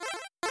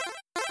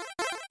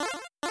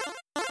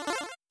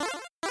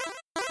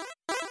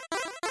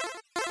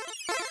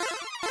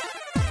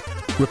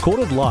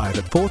Recorded live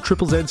at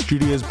 4ZZZ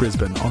Studios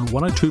Brisbane on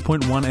 102.1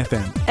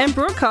 FM. And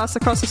broadcast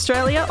across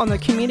Australia on the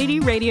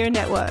Community Radio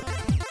Network.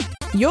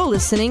 You're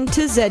listening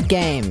to Z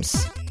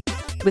Games.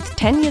 With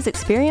 10 years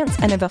experience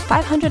and over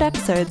 500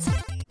 episodes,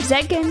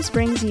 Z Games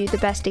brings you the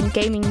best in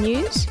gaming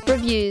news,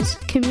 reviews,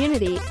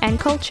 community and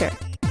culture.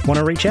 Want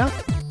to reach out?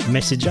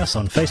 Message us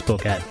on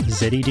Facebook at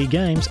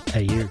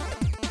ZEDGamesAU.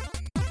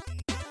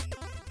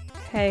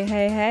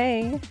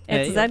 Hey.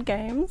 It's Z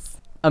Games.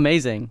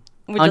 Amazing.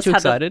 We Aren't just you had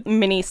excited? a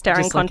mini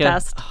staring Just like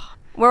contest.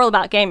 We're all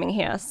about gaming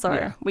here, so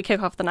Yeah. we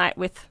kick off the night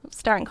with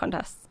staring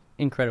contests.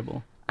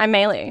 Incredible. I'm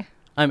Maylee,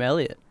 I'm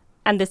Elliott.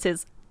 and this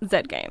is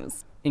Z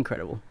Games.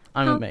 Incredible.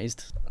 I'm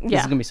amazed. This Yeah.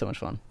 is going to be so much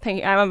fun.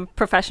 Thank you. I'm a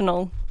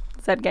professional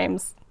Z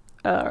Games.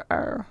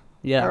 Yeah.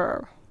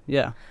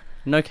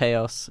 No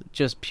chaos,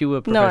 just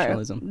pure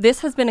professionalism. No, this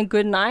has been a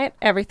good night.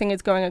 Everything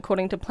is going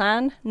according to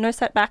plan. No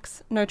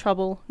setbacks, no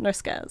trouble, no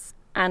scares.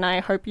 And I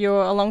hope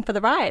you're along for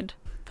the ride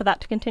for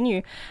that to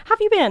continue. Have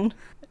you been?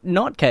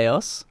 Not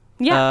chaos.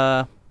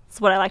 Yeah.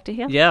 That's what I like to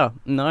hear. Yeah.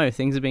 No,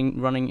 things have been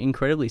running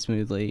incredibly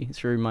smoothly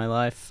through my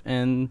life,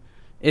 and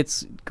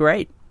it's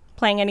great.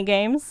 Playing any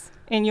games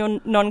in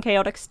your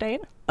non-chaotic state?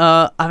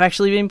 I've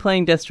actually been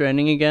playing Death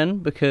Stranding again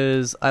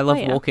because I love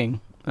walking.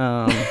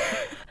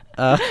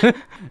 But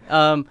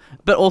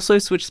also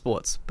Switch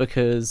Sports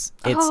because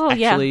it's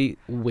actually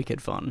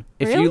wicked fun.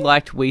 If Really? you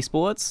liked Wii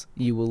Sports,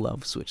 you will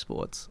love Switch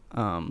Sports.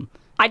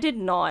 I did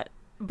not,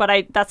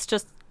 but that's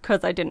just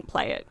because I didn't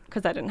play it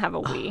because I didn't have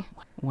a Wii.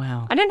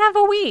 Wow. I didn't have a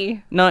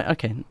Wii. No,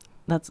 okay.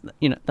 That's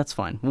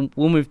fine.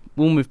 We'll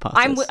move past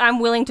this. I'm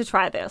willing to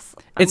try this.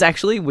 It's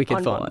actually wicked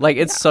fun. board. Like,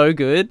 it's so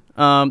good.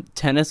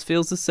 Tennis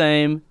feels the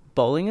same.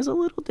 Bowling is a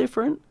little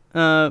different.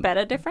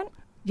 Better, different?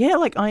 Yeah,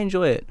 like, I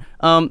enjoy it.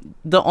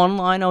 The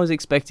online I was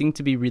expecting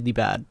to be really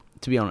bad,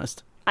 to be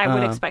honest. I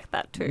would expect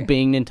that too.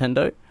 Being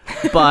Nintendo.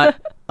 But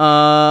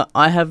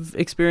I have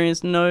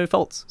experienced no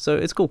faults, so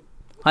it's cool.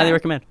 Highly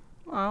recommend.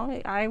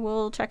 Well, I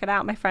will check it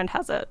out. My friend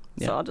has it,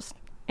 so I'll just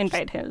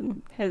invade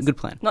his... Good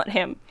plan. Not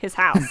him, his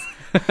house.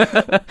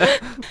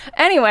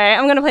 Anyway,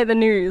 I'm going to play the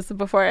news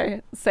before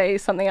I say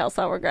something else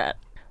I'll regret.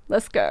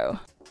 Let's go.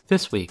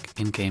 This week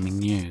in gaming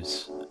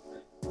news.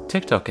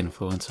 TikTok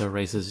influencer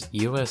raises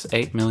US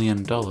 $8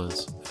 million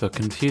for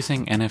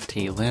confusing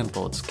NFT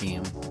landlord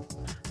scheme.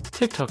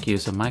 TikTok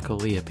user Michael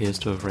Lee appears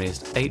to have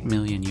raised $8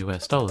 million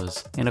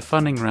in a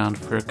funding round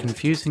for a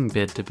confusing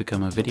bid to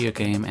become a video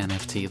game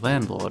NFT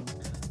landlord.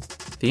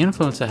 The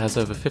influencer has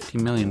over 50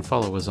 million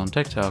followers on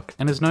TikTok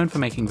and is known for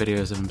making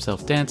videos of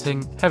himself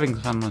dancing, having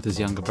fun with his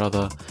younger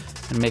brother,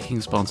 and making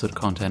sponsored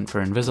content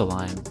for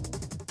Invisalign.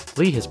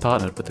 Lee has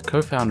partnered with the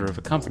co-founder of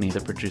a company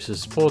that produces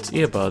sports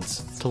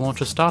earbuds to launch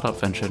a startup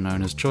venture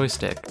known as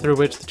Joystick, through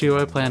which the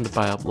duo plan to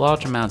buy up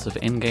large amounts of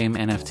in-game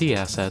NFT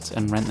assets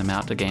and rent them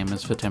out to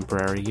gamers for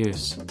temporary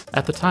use.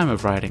 At the time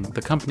of writing,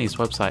 the company's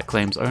website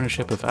claims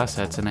ownership of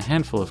assets in a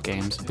handful of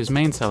games whose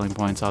main selling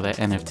points are their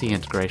NFT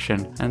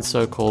integration and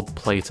so-called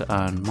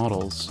play-to-earn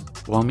models.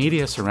 While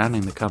media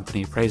surrounding the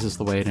company praises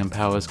the way it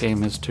empowers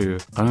gamers to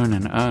own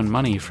and earn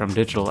money from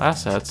digital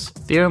assets,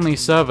 the only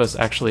service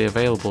actually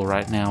available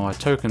right now are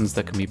tokens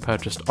that can be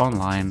purchased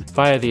online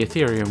via the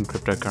Ethereum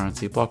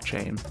cryptocurrency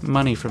blockchain,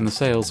 money from the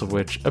sales of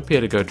which appear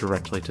to go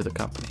directly to the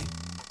company.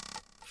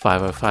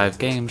 505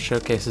 Games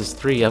showcases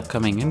 3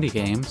 upcoming indie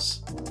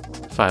games.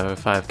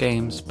 505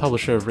 Games,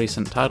 publisher of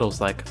recent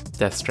titles like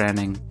Death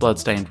Stranding,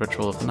 Bloodstained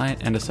Ritual of the Night,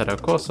 and Assetto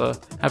Corsa,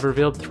 have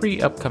revealed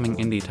 3 upcoming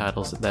indie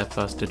titles at their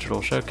first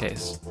digital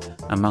showcase.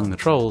 Among the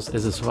Trolls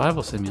is a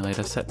survival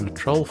simulator set in a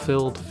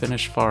troll-filled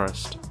Finnish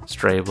forest.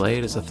 Stray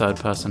Blade is a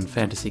third-person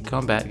fantasy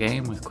combat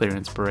game with clear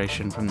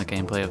inspiration from the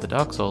gameplay of the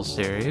Dark Souls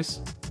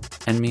series.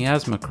 And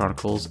Miasma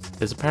Chronicles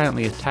is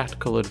apparently a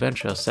tactical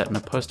adventure set in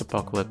a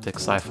post-apocalyptic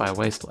sci-fi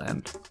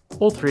wasteland.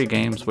 All 3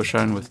 games were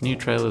shown with new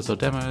trailers or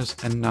demos,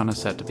 and none are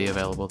set to be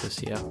available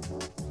this year.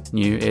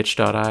 New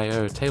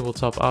itch.io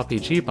tabletop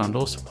RPG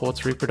bundle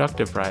supports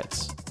reproductive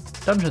rights.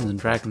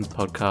 Dungeons & Dragons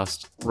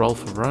podcast Roll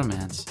for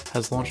Romance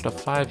has launched a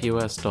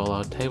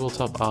 $5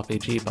 tabletop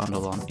RPG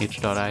bundle on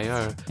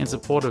itch.io in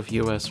support of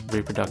US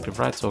reproductive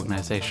rights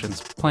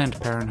organizations Planned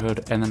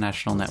Parenthood and the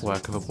National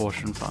Network of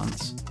Abortion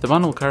Funds. The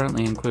bundle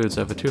currently includes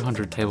over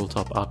 200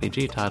 tabletop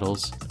RPG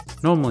titles,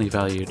 normally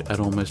valued at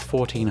almost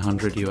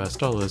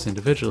 $1,400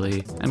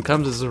 individually, and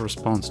comes as a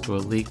response to a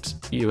leaked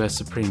US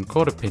Supreme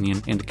Court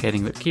opinion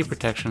indicating that key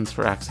protections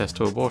for access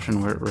to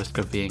abortion were at risk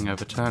of being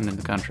overturned in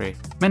the country.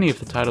 Many of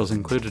the titles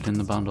included in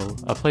the bundle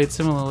are played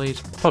similarly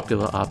to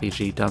popular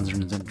RPG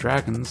Dungeons &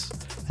 Dragons,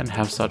 and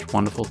have such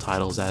wonderful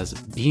titles as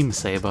Beam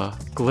Saber,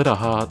 Glitter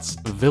Hearts,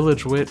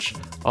 Village Witch,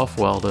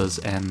 Offworlders,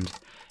 and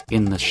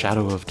In the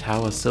Shadow of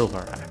Tower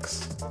Silver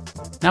Axe.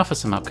 Now for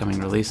some upcoming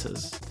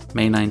releases.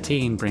 May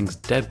 19 brings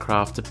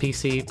Deadcraft to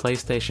PC,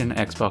 PlayStation,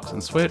 Xbox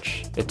and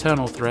Switch,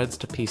 Eternal Threads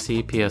to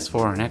PC,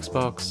 PS4 and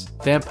Xbox,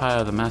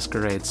 Vampire the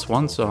Masquerade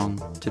Swan Song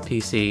to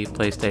PC,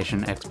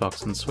 PlayStation,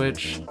 Xbox and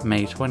Switch.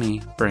 May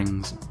 20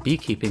 brings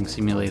Beekeeping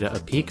Simulator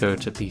Apico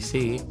to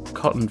PC,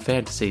 Cotton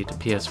Fantasy to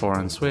PS4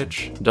 and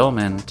Switch,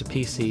 Dolmen to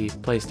PC,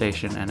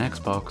 PlayStation and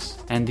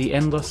Xbox, and The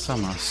Endless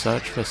Summer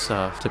Search for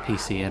Surf to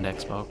PC and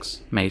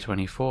Xbox. May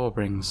 24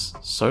 brings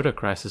Soda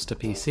Crisis to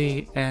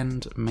PC,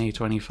 and May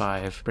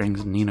 25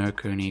 brings Ni no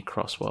Kuni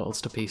Cross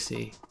Worlds to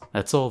PC.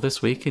 That's all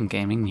this week in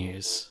gaming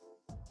news.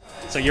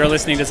 So you're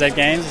listening to Zed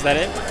Games, is that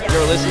it?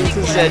 You're listening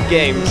to Zed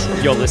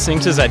Games. You're listening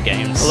to Zed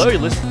Games. Hello, you're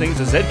listening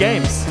to Zed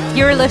Games.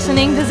 You're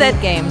listening to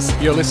Zed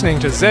Games. You're listening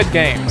to Zed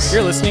Games.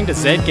 You're listening to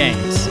Zed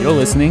Games. You're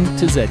listening to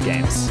Zed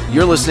Games.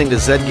 You're listening to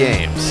Zed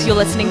Games. You're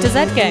listening to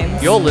Zed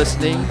Games. You're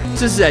listening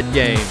to Zed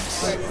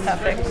Games.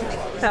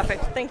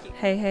 Perfect. Thank you.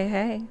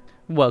 Hey.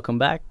 Welcome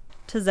back.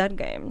 To Zed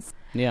Games.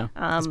 Yeah,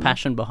 there's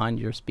passion behind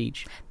your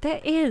speech.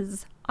 There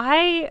is.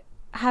 I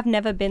have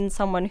never been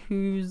someone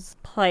who's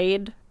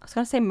played, I was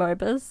going to say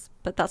MOBAs,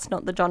 but that's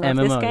not the genre of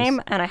this game,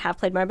 and I have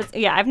played MOBAs.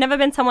 Yeah, I've never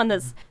been someone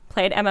that's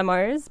played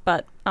MMOs,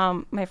 but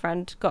my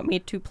friend got me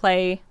to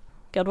play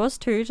Guild Wars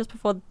 2 just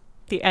before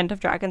the End of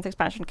Dragons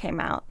expansion came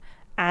out,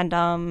 and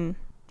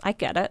I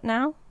get it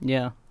now.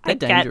 Yeah, they're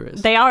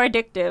dangerous. They are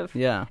addictive.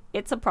 Yeah.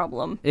 It's a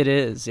problem. It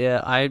is,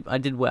 yeah. I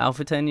did WoW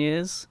for 10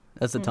 years.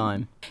 That's the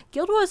time.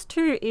 Guild Wars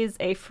 2 is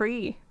a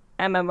free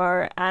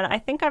MMO, and I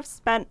think I've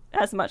spent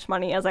as much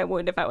money as I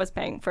would if I was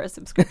paying for a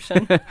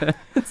subscription.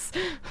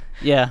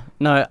 Yeah,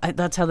 no,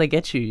 that's how they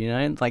get you, you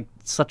know? Like,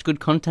 such good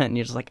content, and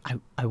you're just like,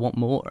 I want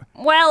more.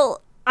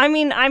 Well, I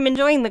mean, I'm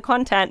enjoying the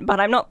content, but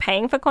I'm not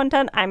paying for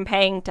content. I'm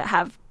paying to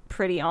have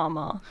pretty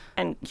armor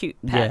and cute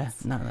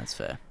pets. Yeah, no, that's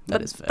fair.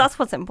 That is fair. That's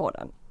what's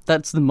important.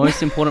 That's the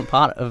most important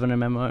part of an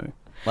MMO.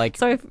 Like,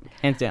 so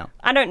hands down.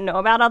 I don't know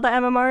about other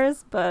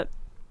MMOs, but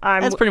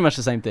that's pretty much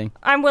the same thing.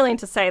 I'm willing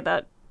to say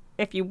that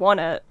if you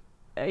want it,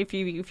 if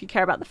you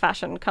care about the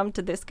fashion, come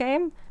to this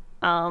game,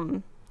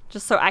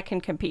 just so I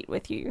can compete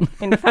with you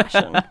in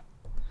fashion.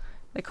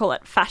 They call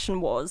it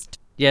Fashion Wars.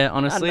 Yeah,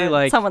 honestly,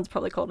 like someone's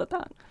probably called it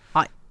that.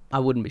 I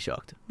wouldn't be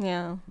shocked.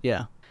 Yeah.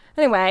 Yeah.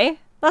 Anyway,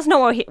 that's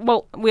not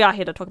what we are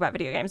here to talk about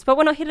video games, but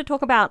we're not here to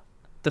talk about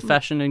the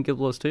fashion in Guild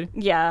Wars 2.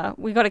 Yeah,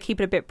 we got to keep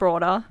it a bit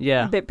broader.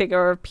 Yeah. A bit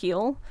bigger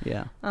appeal.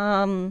 Yeah.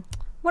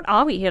 What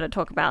are we here to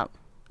talk about?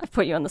 I've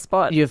put you on the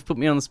spot. You've put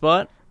me on the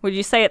spot? Would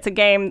you say it's a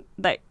game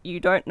that you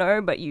don't know,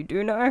 but you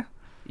do know?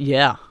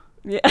 Yeah.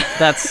 Yeah.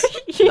 That's...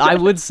 Yeah. I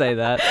would say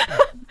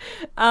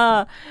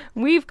that.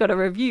 We've got a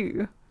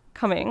review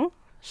coming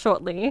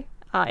shortly.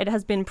 It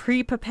has been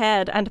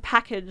pre-prepared and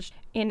packaged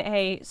in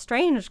a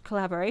strange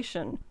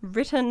collaboration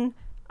written,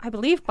 I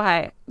believe,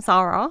 by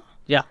Zahra.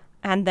 Yeah.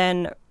 And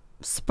then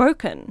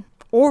spoken,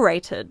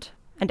 orated,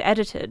 and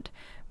edited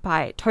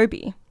by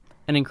Tobi.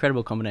 An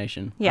incredible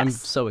combination. Yes. I'm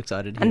so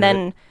excited to hear And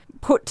then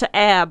put to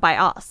air by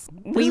us.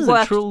 We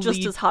worked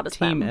just as hard as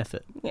them. Team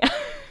effort. Yeah.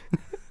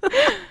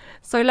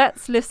 So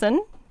let's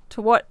listen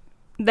to what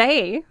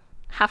they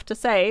have to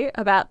say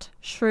about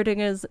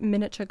Schrodinger's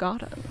miniature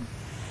garden.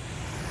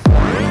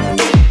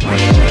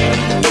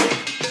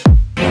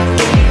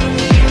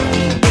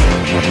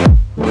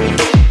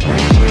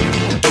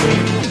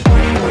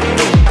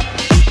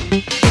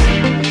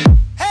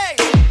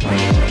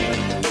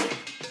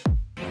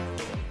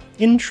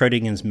 In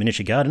Schrodinger's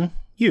miniature garden,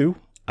 you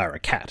are a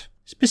cat.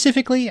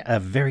 Specifically, a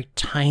very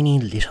tiny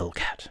little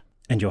cat.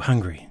 And you're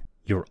hungry.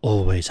 You're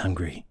always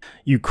hungry.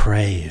 You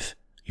crave.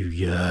 You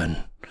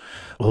yearn.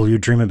 All you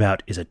dream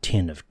about is a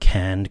tin of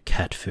canned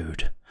cat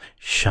food.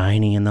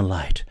 Shiny in the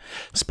light,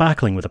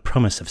 sparkling with a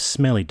promise of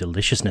smelly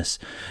deliciousness.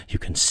 You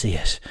can see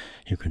it.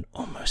 You can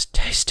almost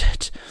taste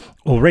it.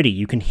 Already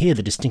you can hear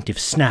the distinctive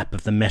snap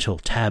of the metal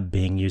tab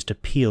being used to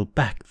peel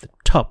back the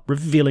top,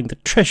 revealing the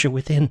treasure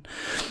within.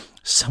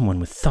 Someone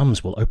with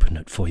thumbs will open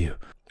it for you.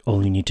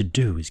 All you need to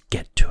do is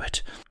get to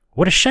it.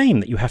 What a shame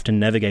that you have to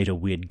navigate a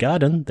weird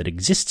garden that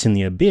exists in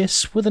the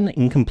abyss with an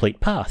incomplete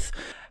path.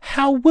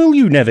 How will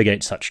you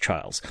navigate such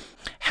trials?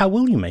 How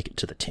will you make it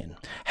to the tin?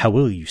 How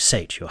will you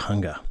sate your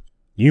hunger?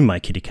 You, my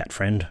kitty cat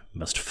friend,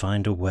 must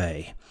find a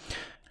way.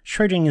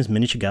 Schrodinger's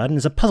Miniature Garden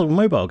is a puzzle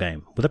mobile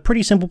game with a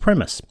pretty simple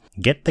premise.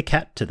 Get the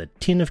cat to the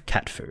tin of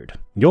cat food.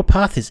 Your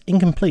path is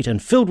incomplete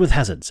and filled with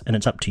hazards, and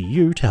it's up to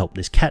you to help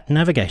this cat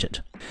navigate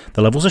it.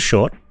 The levels are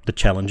short, the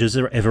challenges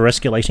are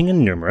ever-escalating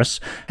and numerous,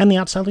 and the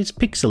art style is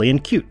pixely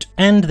and cute.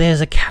 And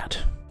there's a cat.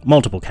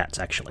 Multiple cats,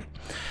 actually.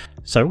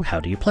 So, how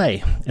do you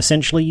play?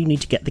 Essentially, you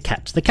need to get the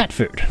cat to the cat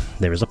food.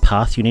 There is a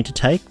path you need to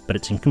take, but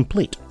it's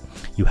incomplete.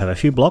 You have a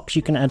few blocks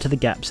you can add to the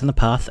gaps in the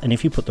path, and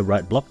if you put the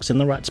right blocks in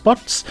the right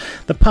spots,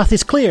 the path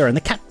is clear and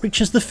the cat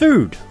reaches the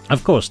food.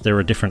 Of course, there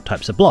are different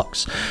types of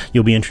blocks.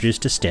 You'll be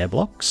introduced to stair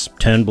blocks,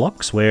 turn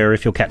blocks, where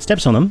if your cat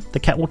steps on them, the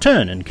cat will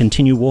turn and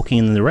continue walking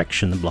in the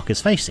direction the block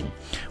is facing,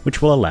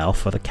 which will allow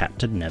for the cat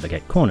to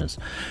navigate corners.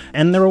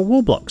 And there are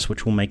wall blocks,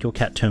 which will make your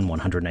cat turn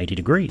 180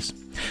 degrees.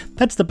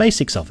 That's the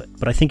basics of it,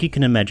 but I think you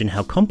can imagine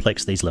how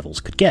complex these levels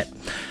could get.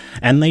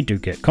 And they do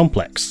get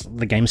complex.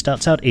 The game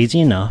starts out easy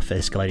enough,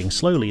 escalating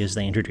slowly as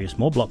they introduce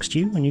more blocks to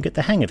you and you get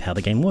the hang of how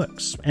the game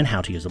works, and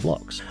how to use the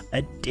blocks.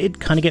 I did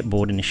kind of get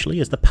bored initially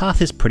as the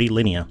path is pretty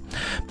linear,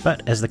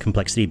 but as the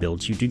complexity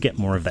builds you do get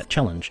more of that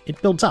challenge.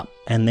 It builds up,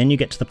 and then you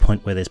get to the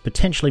point where there's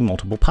potentially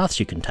multiple paths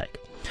you can take.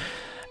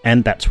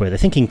 And that's where the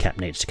thinking cap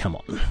needs to come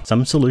on.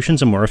 Some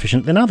solutions are more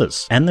efficient than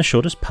others, and the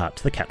shortest part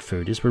to the cat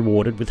food is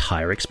rewarded with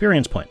higher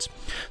experience points.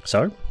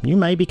 So, you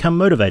may become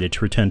motivated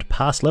to return to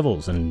past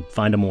levels and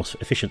find a more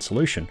efficient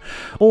solution,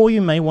 or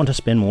you may want to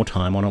spend more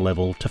time on a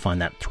level to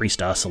find that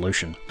 3-star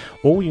solution,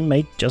 or you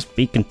may just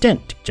be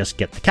content to just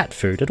get the cat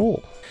food at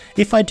all.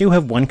 If I do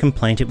have one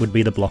complaint, it would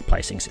be the block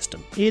placing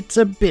system. It's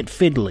a bit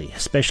fiddly,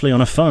 especially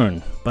on a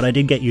phone, but I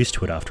did get used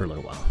to it after a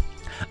little while.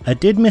 I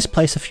did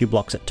misplace a few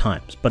blocks at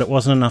times, but it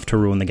wasn't enough to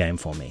ruin the game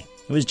for me.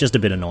 It was just a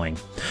bit annoying.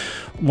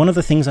 One of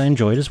the things I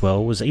enjoyed as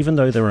well was even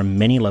though there are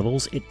many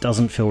levels, it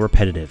doesn't feel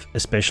repetitive,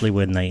 especially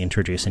when they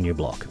introduce a new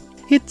block.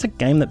 It's a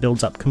game that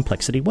builds up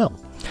complexity well.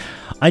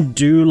 I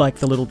do like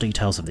the little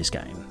details of this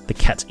game. The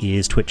cat's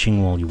ears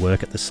twitching while you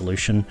work at the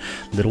solution,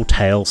 little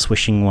tail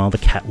swishing while the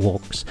cat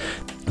walks,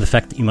 the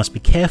fact that you must be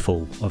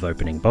careful of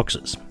opening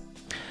boxes.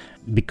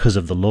 Because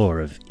of the law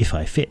of if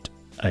I fit,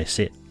 I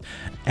sit.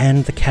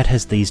 And the cat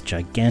has these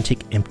gigantic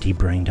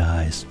empty-brained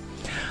eyes.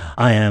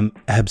 I am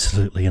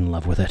absolutely in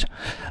love with it.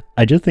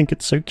 I just think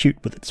it's so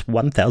cute with its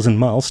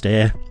 1,000-mile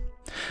stare.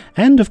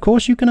 And of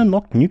course you can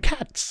unlock new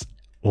cats.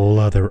 All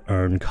are their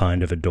own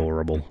kind of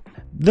adorable.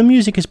 The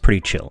music is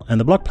pretty chill, and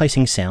the block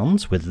placing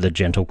sounds, with the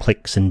gentle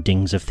clicks and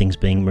dings of things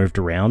being moved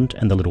around,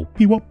 and the little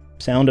wee-wop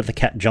sound of the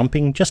cat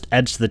jumping, just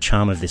adds to the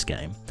charm of this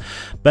game.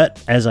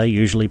 But as I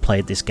usually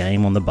played this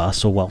game on the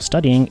bus or while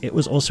studying, it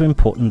was also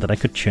important that I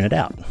could tune it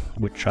out,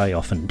 which I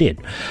often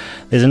did.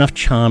 There's enough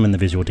charm in the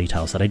visual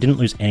details that I didn't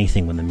lose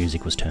anything when the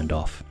music was turned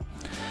off.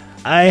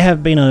 I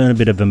have been on a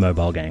bit of a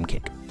mobile game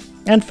kick.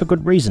 And for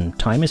good reason.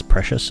 Time is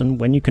precious, and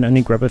when you can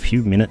only grab a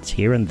few minutes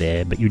here and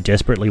there, but you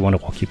desperately want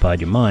to occupy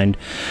your mind,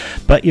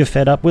 but you're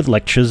fed up with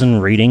lectures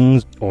and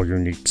readings, or you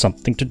need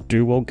something to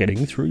do while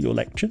getting through your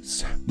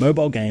lectures,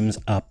 mobile games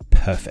are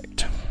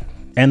perfect.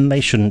 And they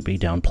shouldn't be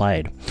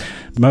downplayed.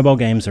 Mobile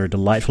games are a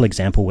delightful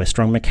example where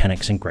strong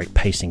mechanics and great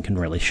pacing can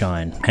really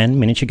shine, and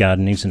Miniature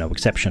Garden is no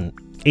exception.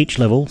 Each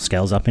level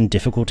scales up in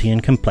difficulty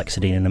and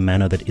complexity in a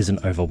manner that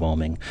isn't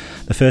overwhelming.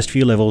 The first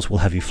few levels will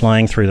have you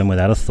flying through them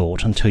without a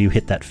thought until you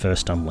hit that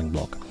first stumbling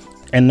block.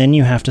 And then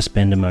you have to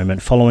spend a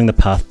moment following the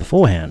path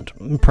beforehand,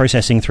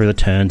 processing through the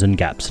turns and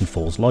gaps and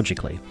falls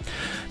logically.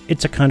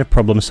 It's a kind of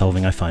problem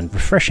solving I find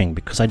refreshing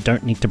because I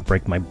don't need to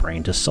break my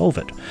brain to solve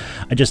it.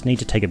 I just need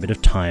to take a bit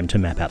of time to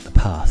map out the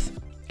path.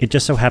 It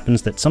just so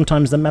happens that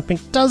sometimes the mapping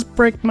does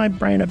break my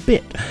brain a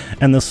bit,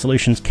 and the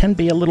solutions can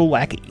be a little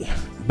wacky.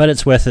 But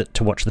it's worth it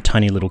to watch the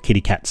tiny little kitty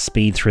cat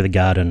speed through the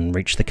garden and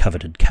reach the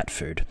coveted cat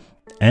food.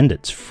 And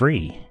it's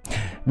free.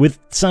 With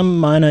some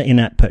minor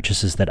in-app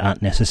purchases that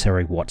aren't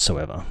necessary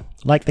whatsoever.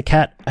 Like the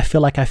cat, I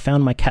feel like I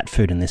found my cat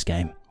food in this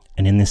game.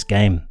 And in this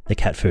game, the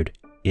cat food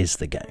is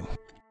the game.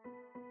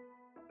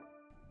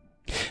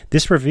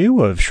 This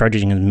review of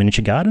Schrodinger's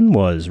Miniature Garden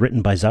was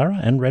written by Zahra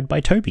and read by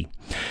Tobi.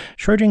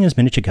 Schrodinger's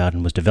Miniature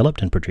Garden was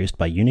developed and produced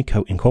by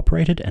Unico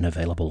Incorporated and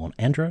available on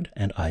Android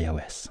and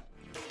iOS.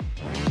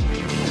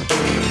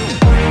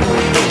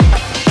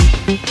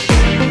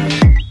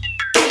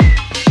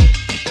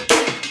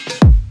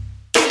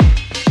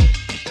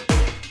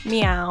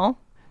 Meow.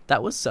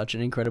 That was such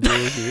an incredible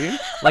review.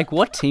 Like,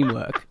 what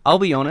teamwork? I'll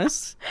be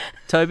honest.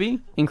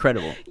 Tobi,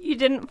 incredible. You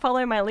didn't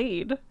follow my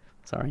lead.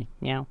 Sorry.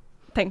 Meow.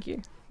 Thank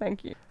you.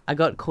 Thank you. I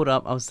got caught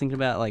up. I was thinking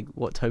about, like,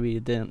 what Tobi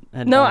had done.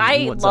 No,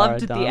 I what Zahra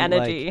loved had the done.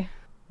 energy. Like,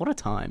 what a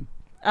time.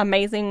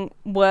 Amazing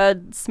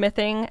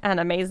wordsmithing and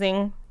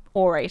amazing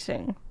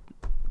orating.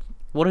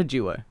 What a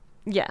duo.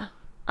 Yeah.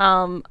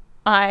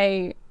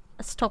 I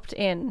stopped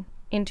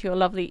into your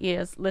lovely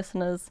ears,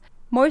 listeners,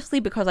 mostly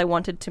because I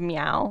wanted to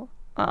meow.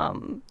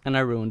 And I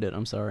ruined it.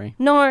 I'm sorry.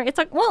 No, it's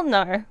like, well,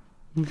 no.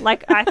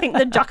 Like, I think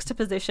the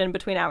juxtaposition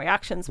between our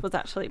reactions was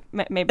actually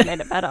maybe made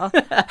it better.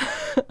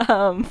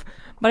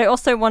 But I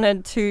also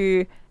wanted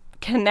to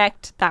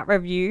connect that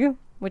review,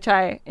 which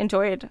I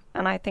enjoyed,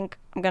 and I think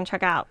I'm going to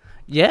check out.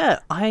 Yeah,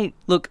 I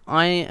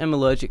am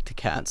allergic to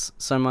cats,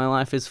 so my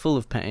life is full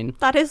of pain.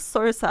 That is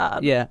so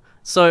sad. Yeah,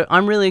 so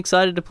I'm really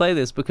excited to play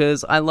this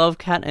because I love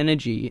cat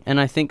energy, and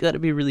I think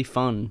that'd be really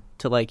fun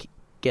to, like,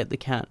 get the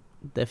cat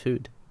their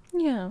food.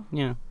 Yeah.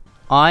 Yeah.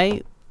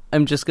 I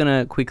am just going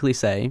to quickly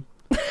say,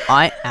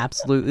 I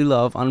absolutely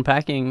love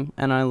unpacking,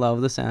 and I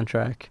love the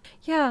soundtrack.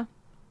 Yeah,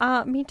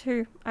 me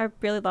too. I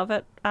really love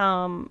it.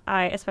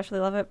 I especially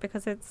love it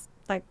because it's,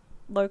 like,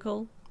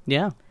 local.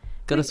 Yeah,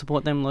 got to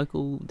support them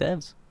local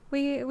devs.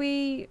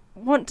 We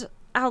want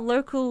our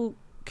local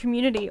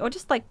community, or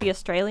just like the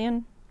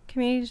Australian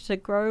community, to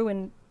grow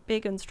and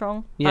big and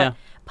strong. Yeah.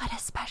 But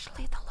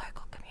especially the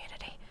local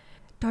community.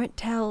 Don't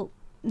tell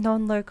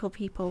non-local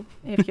people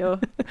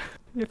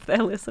if they're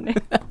listening.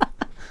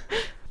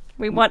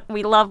 We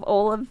love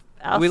all of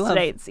our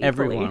states equally.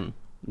 Everyone.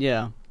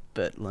 Yeah,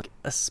 but like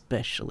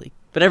especially.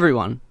 But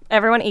everyone.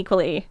 Everyone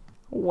equally.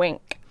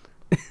 Wink.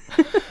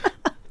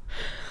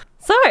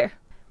 So,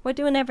 we're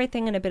doing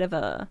everything in a bit of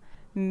a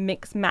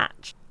mix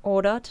match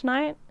order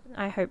tonight.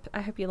 I hope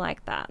you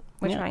like that.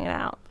 We're trying it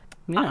out.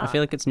 Yeah, I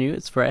feel like it's new,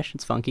 it's fresh,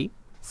 it's funky.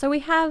 So we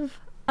have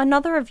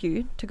another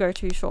review to go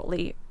to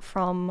shortly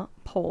from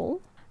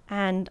Paul,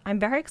 and I'm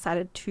very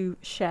excited to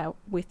share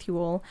with you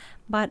all,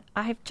 but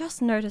I've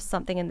just noticed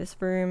something in this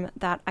room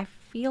that I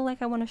feel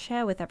like I want to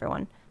share with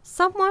everyone.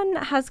 Someone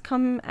has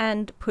come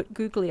and put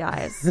googly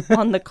eyes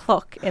on the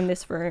clock in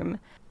this room,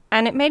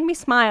 and it made me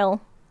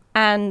smile,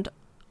 and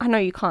I know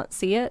you can't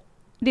see it,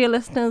 dear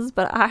listeners,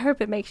 but I hope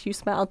it makes you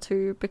smile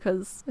too,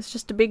 because it's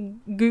just a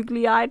big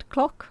googly-eyed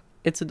clock.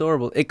 It's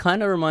adorable. It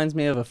kind of reminds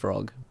me of a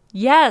frog.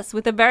 Yes,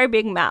 with a very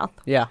big mouth.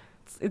 Yeah.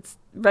 It's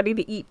ready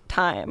to eat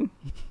time.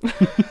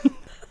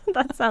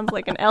 That sounds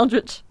like an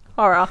eldritch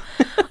horror.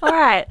 All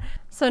right,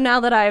 so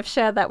now that I've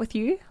shared that with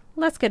you,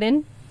 let's get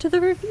into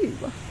the review.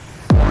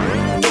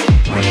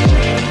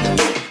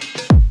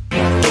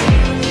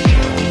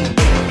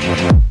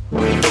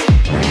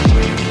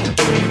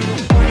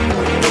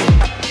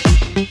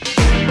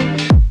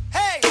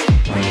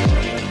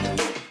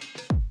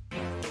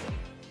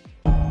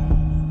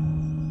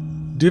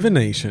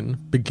 Divination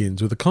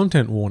begins with a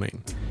content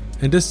warning,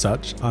 and as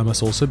such, I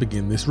must also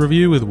begin this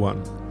review with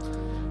one.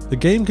 The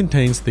game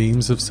contains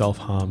themes of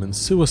self-harm and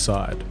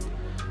suicide,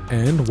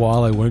 and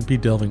while I won't be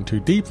delving too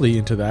deeply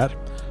into that,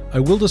 I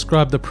will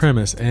describe the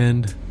premise,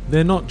 and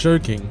they're not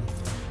joking.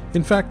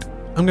 In fact,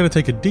 I'm going to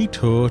take a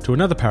detour to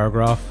another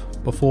paragraph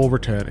before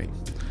returning.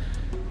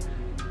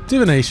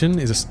 Divination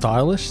is a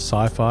stylish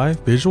sci-fi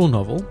visual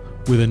novel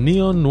with a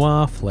neon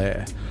noir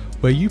flair,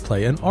 where you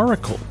play an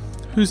oracle,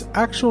 whose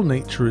actual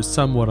nature is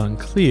somewhat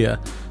unclear,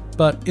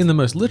 but in the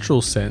most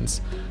literal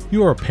sense,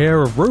 you are a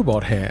pair of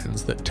robot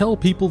hands that tell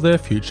people their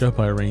future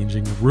by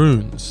arranging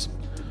runes.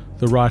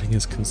 The writing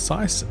is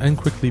concise and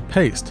quickly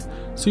paced,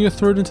 so you're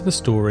thrown into the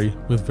story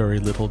with very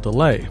little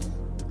delay.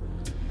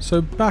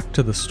 So back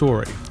to the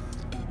story.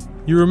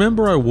 You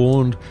remember I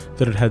warned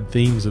that it had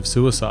themes of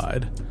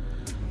suicide.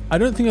 I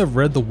don't think I've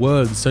read the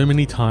words so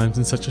many times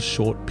in such a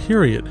short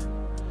period.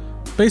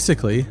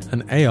 Basically,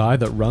 an AI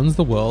that runs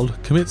the world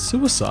commits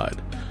suicide,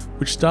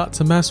 which starts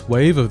a mass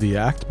wave of the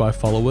act by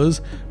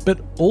followers, but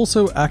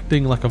also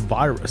acting like a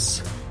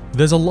virus.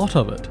 There's a lot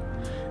of it.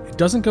 It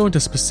doesn't go into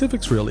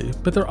specifics really,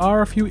 but there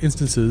are a few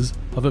instances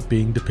of it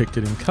being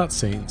depicted in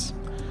cutscenes.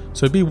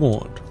 So be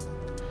warned.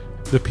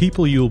 The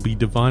people you'll be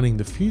divining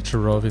the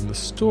future of in the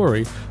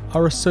story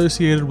are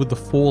associated with the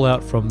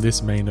fallout from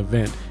this main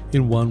event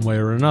in one way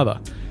or another,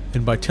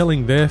 and by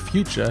telling their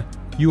future,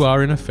 you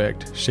are in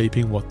effect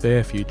shaping what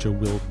their future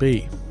will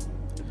be.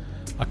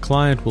 A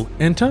client will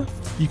enter,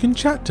 you can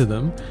chat to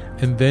them,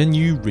 and then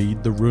you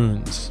read the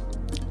runes.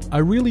 I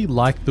really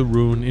like the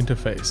rune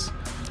interface.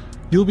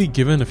 You'll be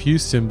given a few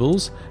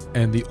symbols,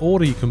 and the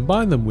order you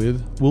combine them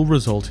with will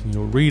result in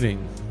your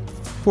reading.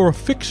 For a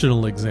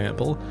fictional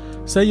example,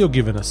 say you're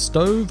given a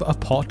stove, a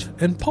pot,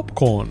 and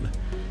popcorn.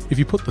 If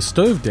you put the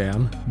stove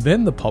down,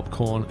 then the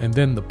popcorn, and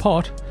then the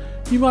pot,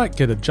 you might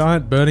get a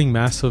giant burning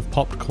mass of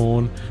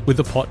popcorn with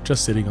the pot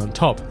just sitting on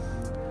top.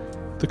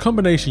 The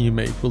combination you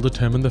make will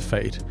determine the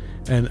fate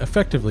and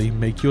effectively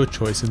make your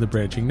choice in the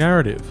branching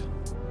narrative.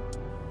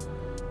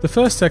 The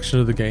first section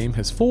of the game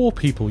has 4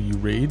 people you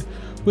read,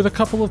 with a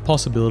couple of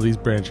possibilities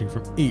branching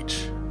from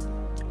each.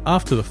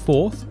 After the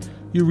 4th,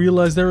 you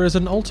realise there is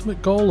an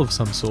ultimate goal of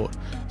some sort,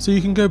 so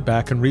you can go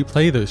back and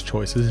replay those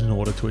choices in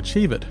order to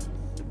achieve it.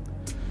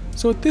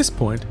 So at this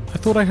point, I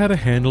thought I had a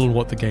handle on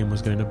what the game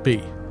was going to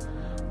be.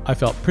 I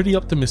felt pretty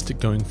optimistic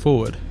going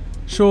forward.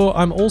 Sure,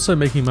 I'm also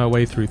making my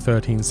way through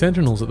 13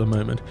 Sentinels at the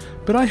moment,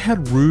 but I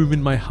had room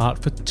in my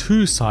heart for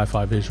 2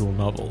 sci-fi visual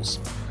novels.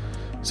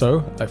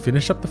 So I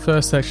finished up the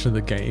first section of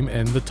the game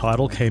and the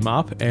title came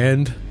up,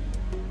 and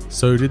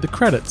so did the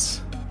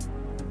credits.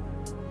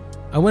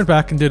 I went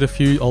back and did a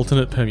few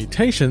alternate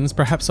permutations.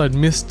 Perhaps I'd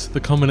missed the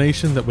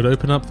combination that would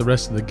open up the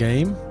rest of the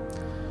game.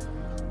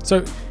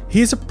 So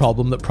here's a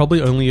problem that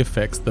probably only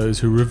affects those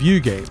who review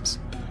games.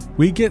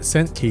 We get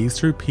sent keys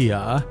through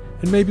PR,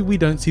 and maybe we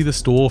don't see the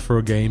store for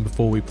a game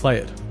before we play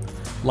it.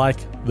 Like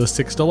the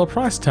 $6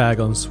 price tag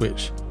on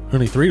Switch,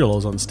 only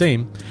 $3 on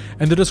Steam,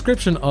 and the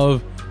description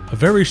of a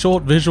very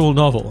short visual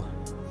novel.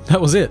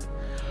 That was it.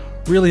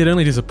 Really, it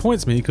only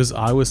disappoints me because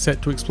I was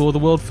set to explore the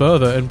world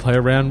further and play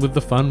around with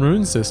the fun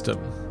rune system.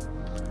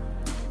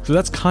 So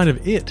that's kind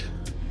of it.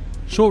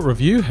 Short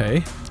review,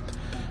 hey?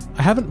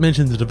 I haven't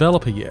mentioned the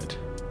developer yet.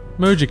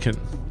 Mojican.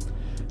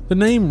 The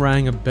name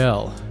rang a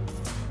bell.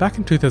 Back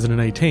in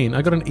 2018,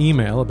 I got an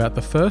email about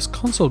the first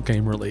console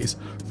game release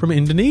from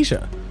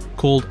Indonesia,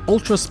 called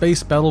Ultra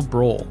Space Battle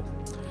Brawl.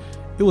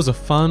 It was a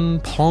fun,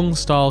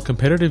 Pong-style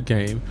competitive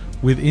game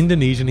with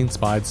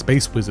Indonesian-inspired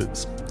space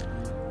wizards.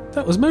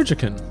 That was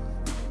Mojican.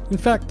 In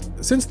fact,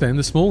 since then,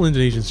 the small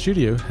Indonesian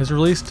studio has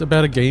released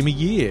about a game a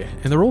year,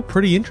 and they're all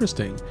pretty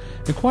interesting,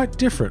 and quite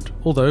different,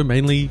 although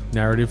mainly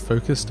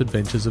narrative-focused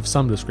adventures of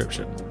some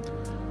description.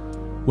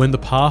 When the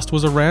Past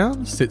Was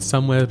Around sits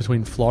somewhere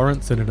between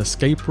Florence and an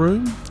escape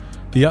room,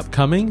 The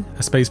upcoming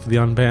A Space for the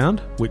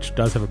Unbound, which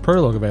does have a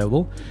prologue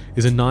available,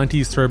 is a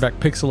 90s throwback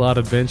pixel art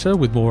adventure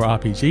with more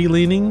RPG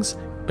leanings,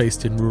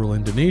 based in rural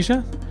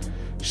Indonesia.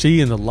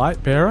 She and the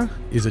Lightbearer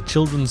is a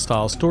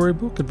children's-style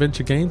storybook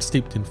adventure game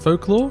steeped in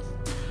folklore.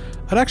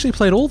 I'd actually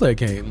played all their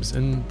games,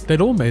 and they'd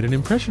all made an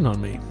impression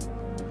on me.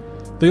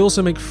 They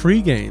also make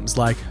free games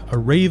like A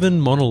Raven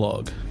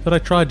Monologue that I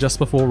tried just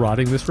before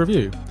writing this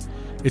review.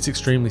 It's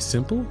extremely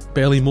simple,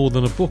 barely more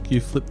than a book you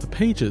flip the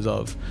pages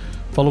of,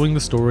 following the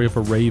story of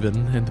a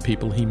raven and the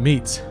people he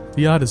meets.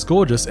 The art is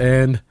gorgeous,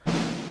 and we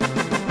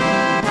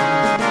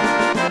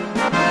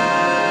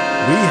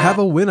have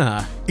a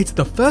winner! It's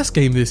the first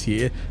game this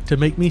year to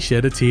make me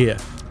shed a tear,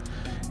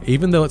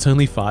 even though it's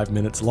only 5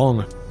 minutes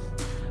long.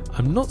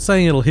 I'm not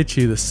saying it'll hit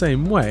you the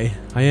same way,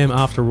 I am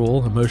after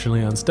all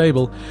emotionally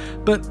unstable,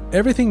 but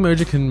everything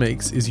Mojican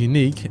makes is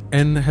unique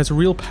and has a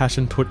real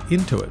passion put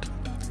into it.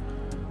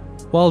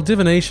 While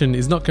Divination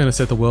is not going to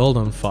set the world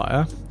on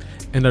fire,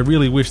 and I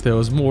really wish there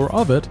was more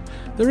of it,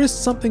 there is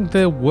something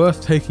there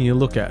worth taking a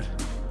look at.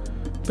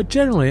 But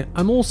generally,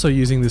 I'm also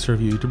using this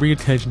review to bring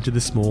attention to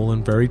the small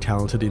and very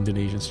talented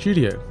Indonesian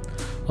studio.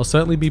 I'll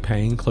certainly be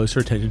paying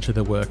closer attention to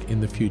their work in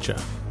the future.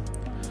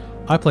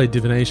 I played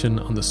Divination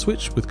on the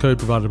Switch with code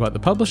provided by the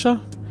publisher.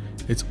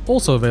 It's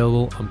also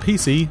available on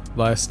PC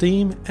via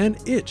Steam and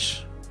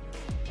itch.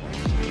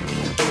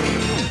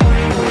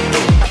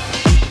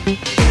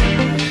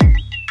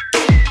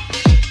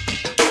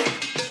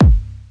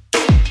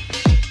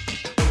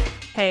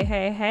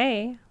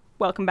 Hey.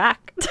 Welcome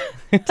back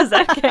to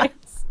Z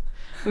Games.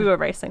 We were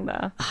racing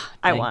there.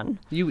 I won.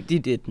 You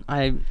did.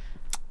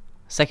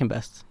 Second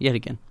best, yet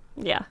again.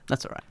 Yeah.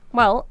 That's all right.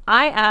 Well,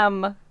 I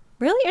am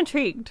really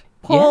intrigued.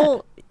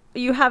 Paul,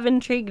 you have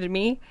intrigued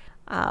me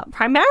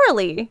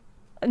primarily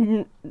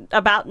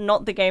about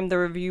not the game the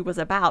review was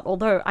about,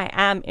 although I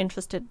am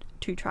interested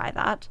to try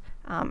that.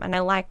 And I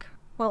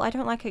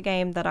don't like a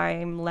game that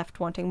I'm left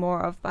wanting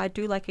more of, but I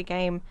do like a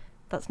game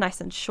that's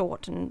nice and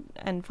short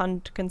and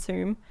fun to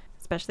consume,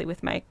 especially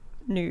with my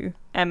new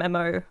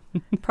MMO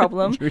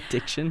problem. Your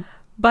addiction.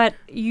 But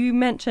you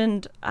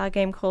mentioned a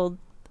game called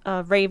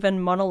Raven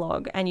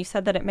Monologue, and you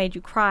said that it made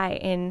you cry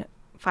in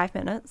 5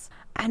 minutes.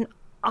 And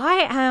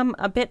I am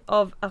a bit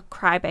of a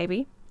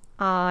crybaby.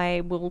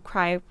 I will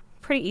cry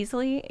pretty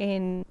easily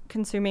in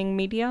consuming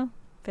media,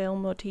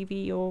 film or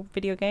TV or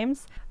video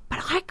games. But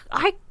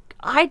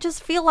I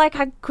just feel like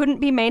I couldn't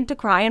be made to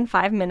cry in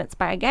 5 minutes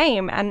by a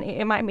game, and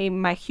it might be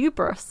my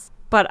hubris,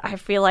 but I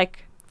feel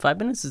like 5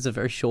 minutes is a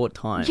very short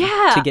time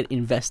to get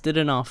invested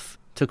enough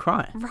to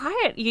cry.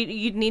 Right.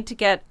 You'd need to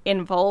get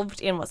involved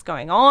in what's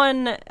going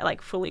on,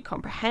 like fully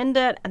comprehend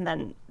it, and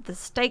then the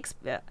stakes.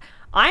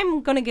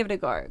 I'm going to give it a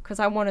go because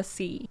I want to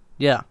see.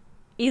 Yeah.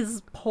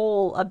 Is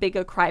Paul a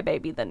bigger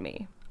crybaby than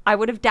me? I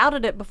would have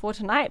doubted it before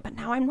tonight, but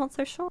now I'm not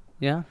so sure.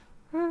 Yeah.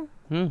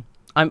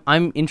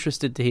 I'm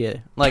interested to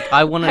hear. Like,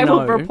 I want to know.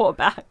 I will report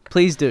back.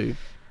 Please do.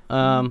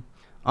 I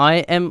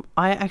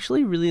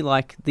actually really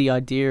like the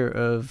idea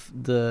of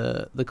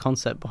the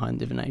concept behind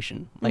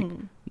Divination, like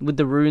with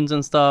the runes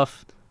and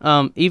stuff.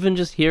 Even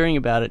just hearing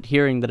about it,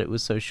 hearing that it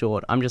was so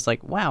short, I'm just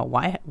like, wow,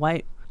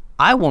 why?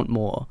 I want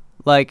more.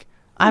 Like,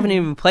 I haven't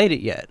even played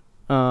it yet.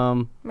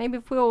 Maybe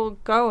if we all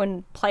go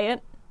and play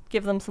it,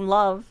 give them some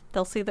love,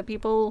 they'll see that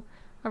people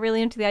are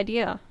really into the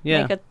idea.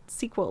 Yeah. Make a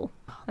sequel,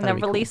 and then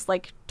release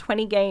like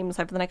 20 games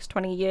over the next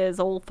 20 years,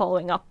 all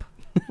following up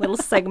little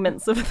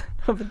segments of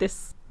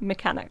this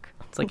mechanic.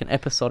 It's like an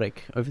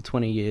episodic over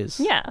 20 years.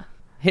 Yeah.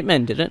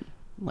 Hitmen did it.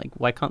 Like,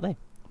 why can't they?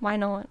 Why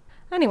not?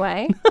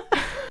 Anyway,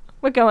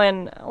 we're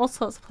going all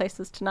sorts of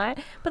places tonight,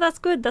 but that's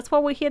good. That's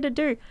what we're here to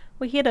do.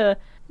 We're here to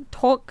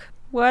talk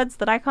words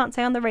that I can't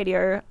say on the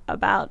radio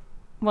about.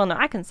 Well, no,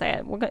 I can say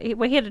it.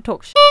 We're here to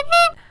talk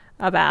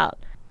about.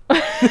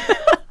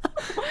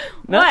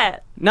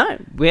 What? No,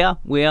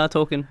 we are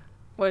talking.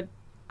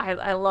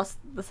 I lost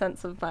the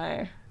sense of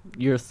my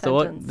your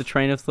sentence. Thought, the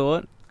train of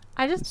thought.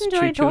 I just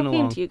enjoy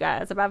talking to you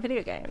guys about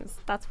video games.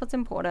 That's what's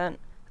important.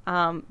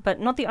 But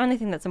not the only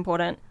thing that's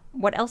important.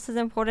 What else is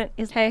important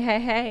is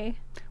hey.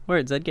 We're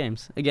at Z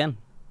Games again.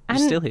 We're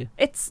still here.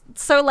 It's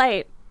so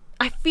late.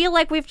 I feel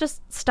like we've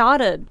just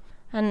started,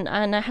 and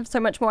I have so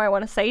much more I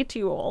want to say to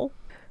you all.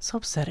 So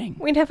upsetting.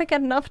 We never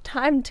get enough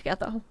time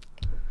together,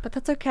 but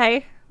that's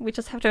okay. We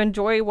just have to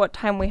enjoy what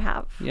time we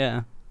have.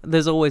 Yeah,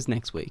 there's always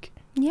next week.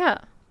 Yeah.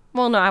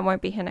 Well, no, I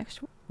won't be here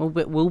next week. Well,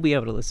 but we'll be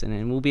able to listen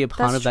in. We'll be a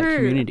part of that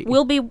community.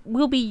 We'll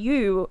be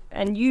you,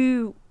 and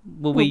you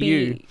will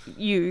be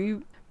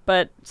you,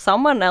 but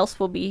someone else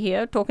will be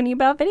here talking to you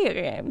about video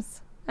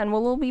games, and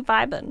we'll all be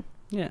vibing.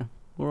 Yeah,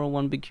 we're all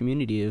one big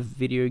community of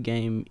video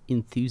game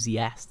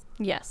enthusiasts.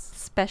 Yes,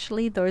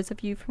 especially those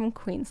of you from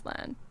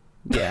Queensland.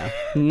 Yeah,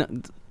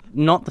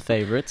 not the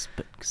favourites,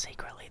 but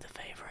secretly the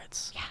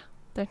favourites. Yeah,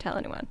 don't tell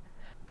anyone.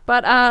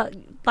 But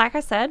like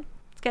I said,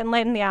 it's getting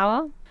late in the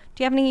hour.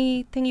 Do you have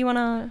anything you want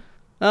to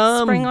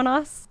spring on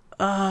us?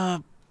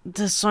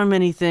 There's so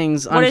many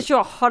things. What is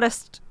your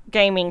hottest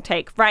gaming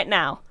take right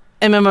now?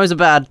 MMOs are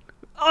bad.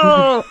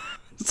 Oh,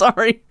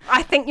 sorry.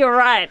 I think you're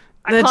right.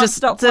 They're can't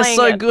stop they're playing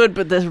so it. good,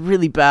 but they're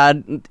really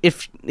bad.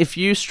 If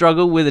you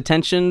struggle with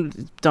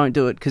attention, don't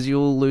do it because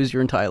you'll lose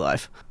your entire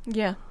life.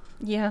 Yeah.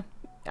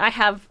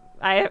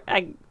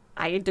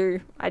 I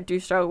do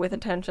struggle with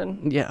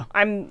attention. Yeah.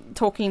 I'm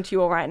talking to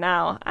you all right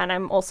now, and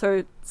I'm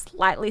also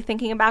slightly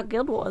thinking about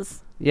Guild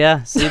Wars.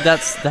 Yeah, see,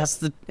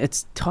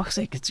 it's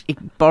toxic.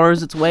 It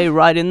burrows its way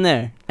right in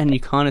there, and you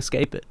can't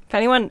escape it. If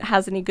anyone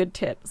has any good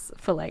tips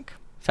for like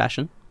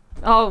Fashion.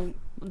 Oh,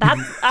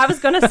 I was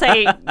going to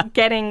say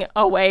getting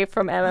away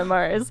from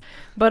MMOs,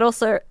 but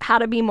also how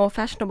to be more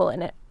fashionable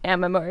in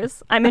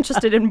MMOs. I'm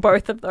interested in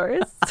both of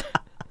those.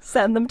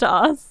 Send them to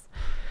us.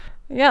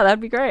 Yeah, that'd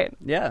be great.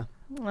 Yeah.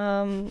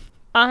 I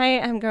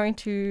am going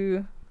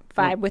to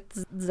vibe with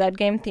the Z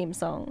Game theme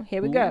song.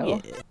 Here we go.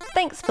 Yeah.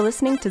 Thanks for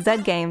listening to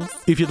Z Games.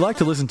 If you'd like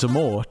to listen to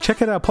more,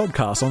 check out our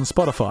podcast on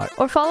Spotify.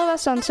 Or follow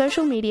us on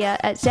social media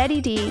at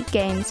ZED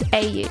Games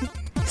AU.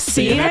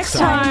 See you next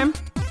time.